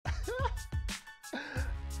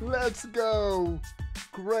Let's go.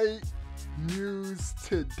 Great news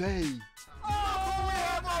today. Oh, we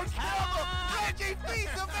have our killer, Reggie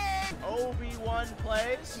Fils-Aimé! Obi-Wan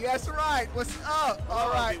plays. Yes, right. What's up? All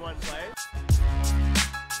right. Obi-Wan plays.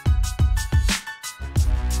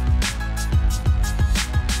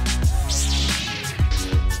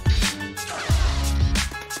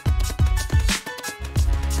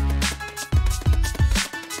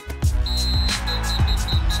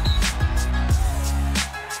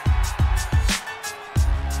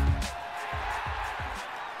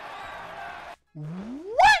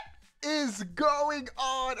 What is going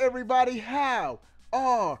on, everybody? How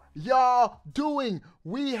are y'all doing?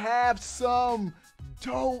 We have some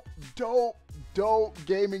dope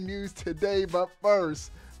gaming news today. But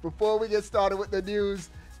first, before we get started with the news,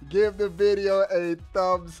 give the video a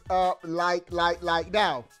thumbs up, like.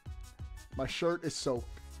 Now, my shirt is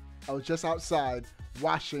soaked. I was just outside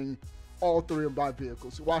washing all three of my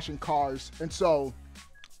vehicles, washing cars, and so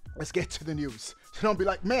let's get to the news. So don't be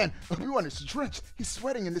like, man, Obi-Wan is drenched. He's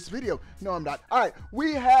sweating in this video. No, I'm not. All right,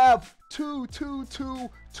 we have two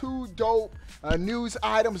dope news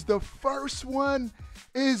items. The first one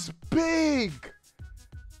is big.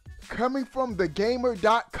 Coming from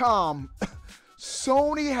thegamer.com,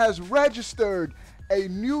 Sony has registered a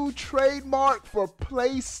new trademark for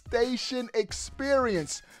PlayStation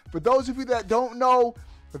Experience. For those of you that don't know,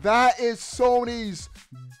 that is Sony's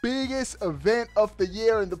biggest event of the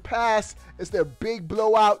year in the past. It's their big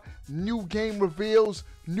blowout, new game reveals,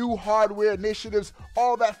 new hardware initiatives,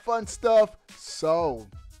 all that fun stuff. So,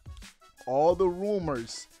 all the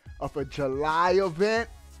rumors of a July event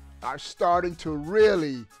are starting to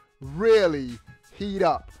really heat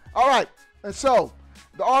up. All right, and so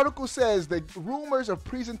the article says the rumors of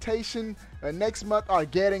presentation next month are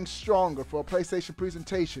getting stronger for a PlayStation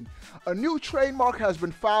presentation. A new trademark has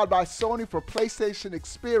been filed by Sony for PlayStation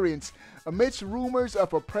Experience amidst rumors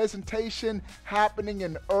of a presentation happening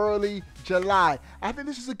in early July. I think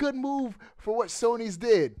this is a good move for what Sony's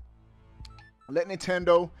did. Let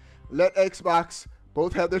Nintendo, let Xbox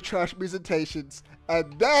both have their trash presentations,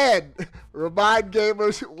 and then remind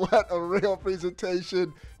gamers what a real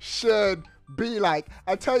presentation should be like.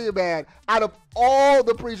 I tell you, man, out of all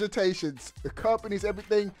the presentations, the companies,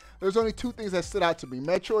 everything, there's only two things that stood out to me: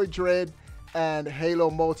 Metroid Dread and Halo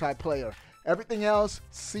multiplayer. Everything else,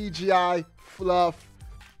 CGI, fluff,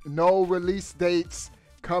 no release dates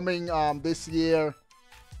coming this year.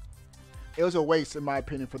 It was a waste, in my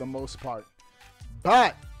opinion, for the most part.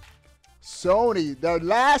 But Sony, their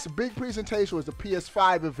last big presentation was the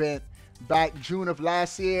PS5 event back June of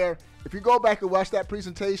last year. If you go back and watch that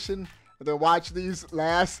presentation and then watch these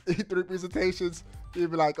last E3 presentations, you'll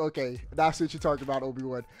be like, okay, that's what you're talking about,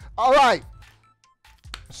 Obi-Wan. All right.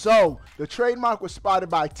 So, the trademark was spotted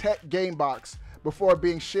by Tech Gamebox before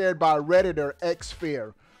being shared by Redditor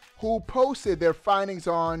Xfear, who posted their findings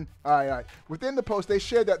on, within the post, they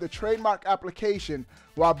shared that the trademark application,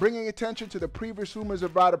 while bringing attention to the previous rumors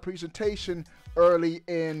about a presentation early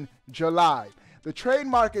in July. The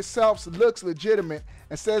trademark itself looks legitimate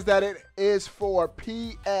and says that it is for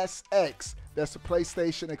PSX, that's the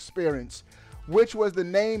PlayStation Experience, which was the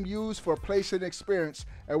name used for PlayStation Experience,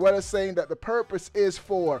 and what it's saying that the purpose is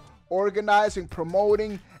for organizing,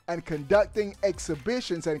 promoting, and conducting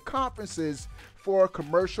exhibitions and conferences for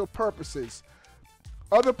commercial purposes.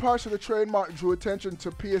 Other parts of the trademark drew attention to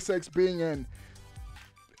PSX being an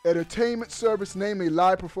entertainment service, namely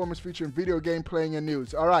live performance featuring video game playing and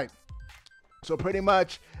news. All right. So pretty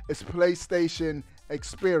much it's PlayStation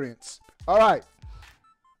Experience. All right.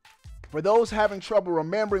 For those having trouble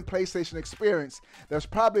remembering PlayStation Experience, there's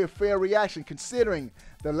probably a fair reaction considering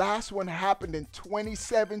the last one happened in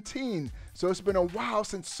 2017. So it's been a while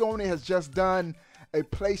since Sony has just done a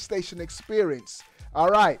PlayStation Experience. All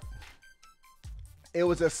right. It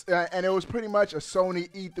was and it was pretty much a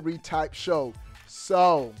Sony E3 type show.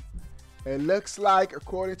 So it looks like,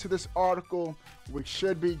 according to this article, we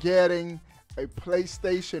should be getting a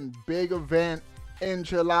PlayStation big event in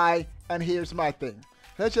July. And here's my thing.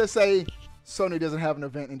 Let's just say Sony doesn't have an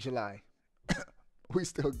event in July. We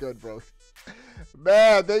still good, bro.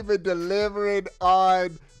 Man, they've been delivering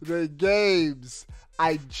on the games.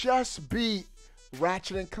 I just beat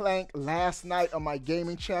Ratchet & Clank last night on my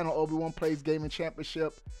gaming channel, Obi-Wan Plays Gaming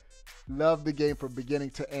Championship. Loved the game from beginning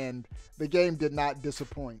to end. The game did not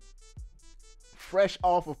disappoint. Fresh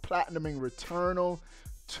off of platinuming Returnal,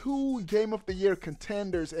 2 Game of the Year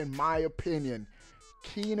contenders in my opinion.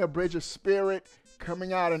 Kena Bridge of Spirit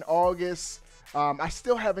coming out in August. I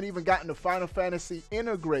still haven't even gotten to Final Fantasy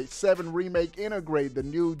Integrate, 7 Remake Integrate, the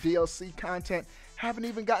new DLC content. Haven't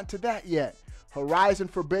even gotten to that yet. Horizon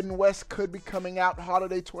Forbidden West could be coming out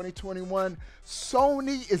holiday 2021.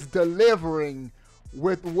 Sony is delivering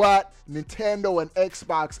with what Nintendo and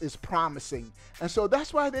Xbox is promising. And so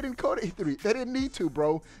that's why they didn't go to E3. They didn't need to,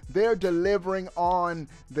 bro. They're delivering on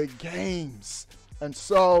the games. And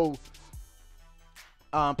so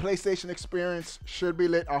PlayStation experience should be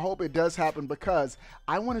lit. I hope it does happen because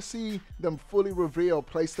I want to see them fully reveal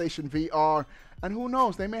PlayStation VR. And who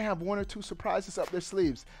knows, they may have one or two surprises up their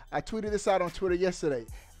sleeves. I tweeted this out on Twitter yesterday.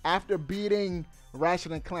 After beating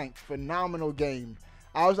Ratchet & Clank, phenomenal game,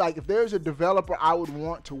 I was like, if there's a developer I would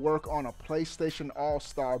want to work on a PlayStation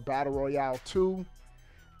All-Star Battle Royale 2,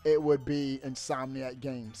 it would be Insomniac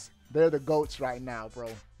Games. They're the GOATs right now, bro.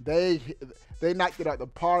 They knocked it out the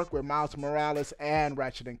park with Miles Morales and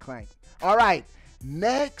Ratchet & Clank. All right,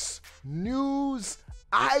 next news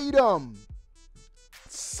item.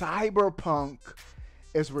 Cyberpunk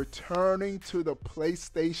is returning to the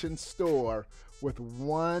PlayStation Store with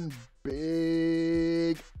one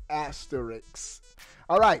big asterisk.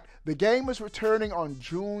 All right, the game is returning on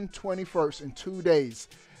June 21st in 2 days.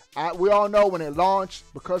 We all know when it launched,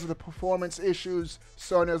 because of the performance issues,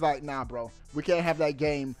 Sony was like, nah, bro, we can't have that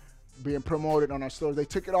game being promoted on our store. They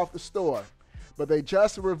took it off the store. But they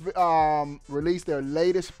just released their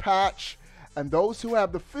latest patch, and those who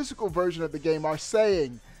have the physical version of the game are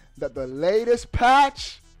saying that the latest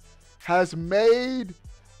patch has made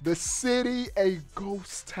the city a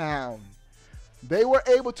ghost town. They were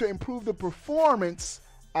able to improve the performance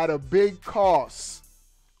at a big cost.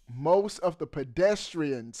 Most of the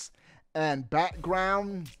pedestrians and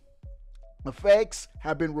background effects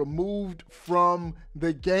have been removed from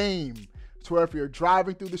the game. So if you're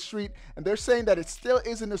driving through the street, and they're saying that it still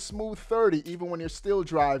isn't a smooth 30 even when you're still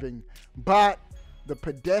driving, but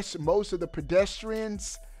most of the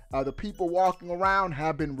pedestrians, the people walking around,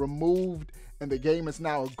 have been removed, and the game is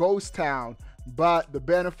now a ghost town. But the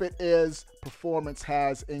benefit is performance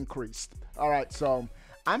has increased. All right, so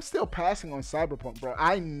I'm still passing on Cyberpunk, bro.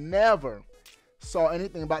 I never saw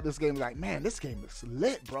anything about this game like, man, this game is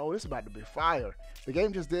lit, bro. This is about to be fire. The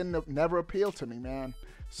game just never appealed to me, man.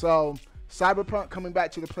 So Cyberpunk coming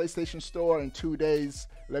back to the PlayStation Store in 2 days.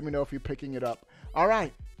 Let me know if you're picking it up. All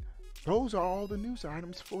right, those are all the news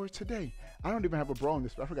items for today. I don't even have a bro on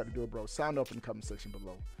this, but I forgot to do a bro. Sound off in the comment section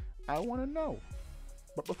below. I want to know.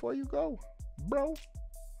 But before you go, bro,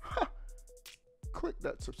 click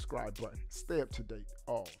that subscribe button. Stay up to date.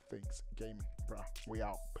 All things gaming, bro. We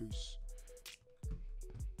out. Peace.